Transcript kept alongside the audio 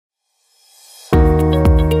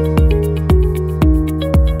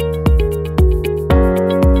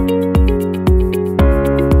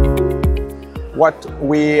What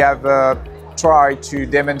we have tried to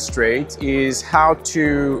demonstrate is how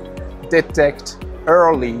to detect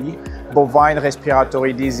early bovine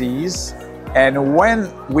respiratory disease, and when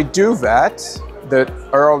we do that, the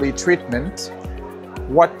early treatment,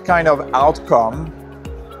 what kind of outcome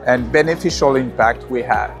and beneficial impact we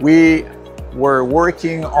have. We were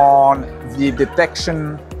working on the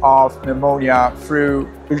detection of pneumonia through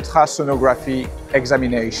ultrasonography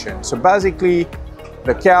examination. So basically,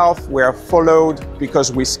 the calves were followed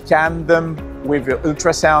because we scanned them with the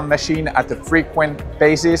ultrasound machine at a frequent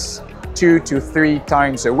basis, 2 to 3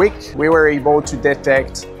 times a week. We were able to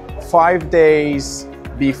detect 5 days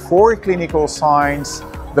before clinical signs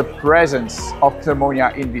the presence of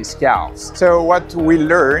pneumonia in these cows. So what we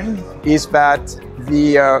learned is that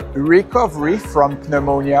the recovery from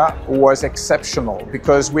pneumonia was exceptional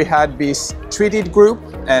because we had this treated group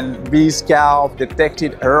and these cows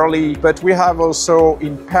detected early, but we have also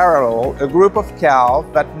in parallel a group of cows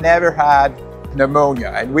that never had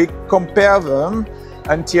pneumonia, and we compare them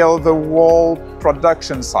until the whole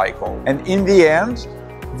production cycle. And in the end,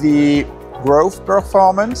 the growth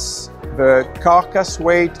performance, the carcass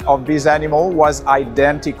weight of this animal was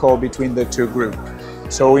identical between the two groups.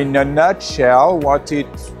 So in a nutshell, what it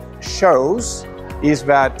shows is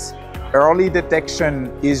that early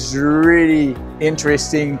detection is really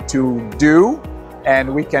interesting to do,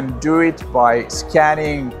 and we can do it by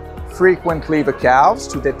scanning frequently the calves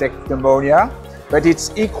to detect pneumonia. But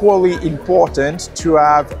it's equally important to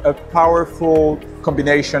have a powerful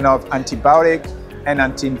combination of antibiotic and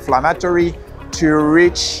anti-inflammatory to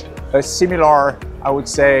reach a similar, I would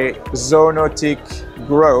say, zoonotic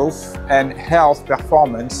growth and health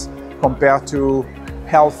performance compared to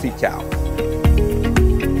healthy cows.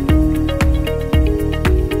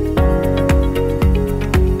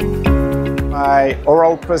 My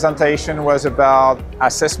oral presentation was about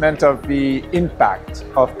assessment of the impact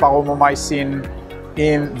of paromomycin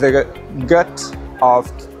in the gut of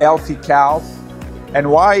healthy cows. And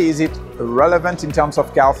why is it relevant in terms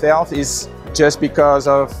of cow health is just because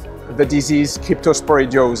of the disease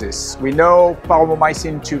cryptosporidiosis. We know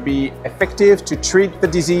paromomycin to be effective to treat the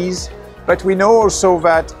disease, but we know also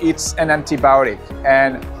that it's an antibiotic,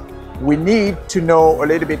 and we need to know a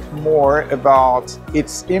little bit more about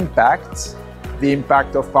its impact, the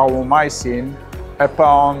impact of paromomycin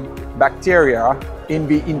upon bacteria in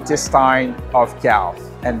the intestine of cows.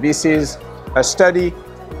 And this is a study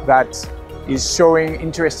that is showing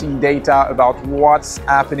interesting data about what's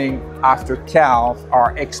happening after cows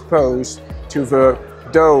are exposed to the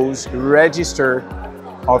dose register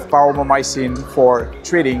of paromomycin for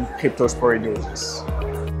treating cryptosporidiosis.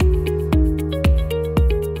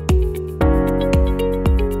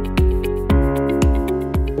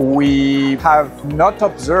 We have not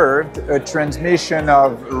observed a transmission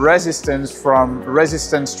of resistance from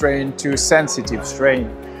resistant strain to sensitive strain.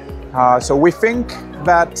 So we think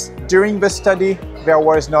that during the study there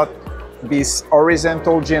was not this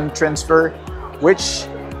horizontal gene transfer, which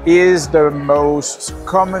is the most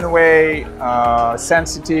common way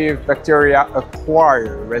sensitive bacteria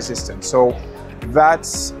acquire resistance. So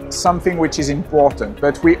that's something which is important.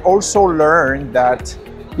 But we also learned that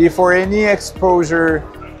before any exposure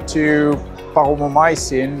to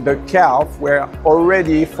paromomycin, the calves were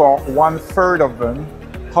already, for 1/3 of them,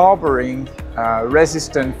 harboring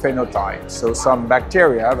resistant phenotypes. So some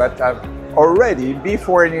bacteria that have already,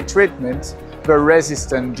 before any treatment, the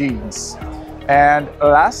resistant genes. And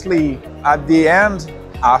lastly, at the end,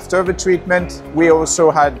 after the treatment, we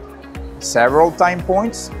also had several time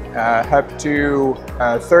points up to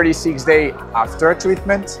 36 days after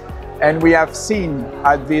treatment. And we have seen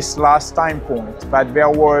at this last time point that there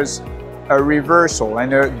was a reversal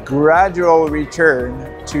and a gradual return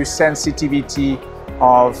to sensitivity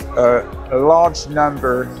of a large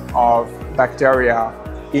number of bacteria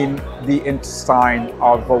in the intestine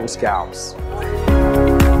of those cows.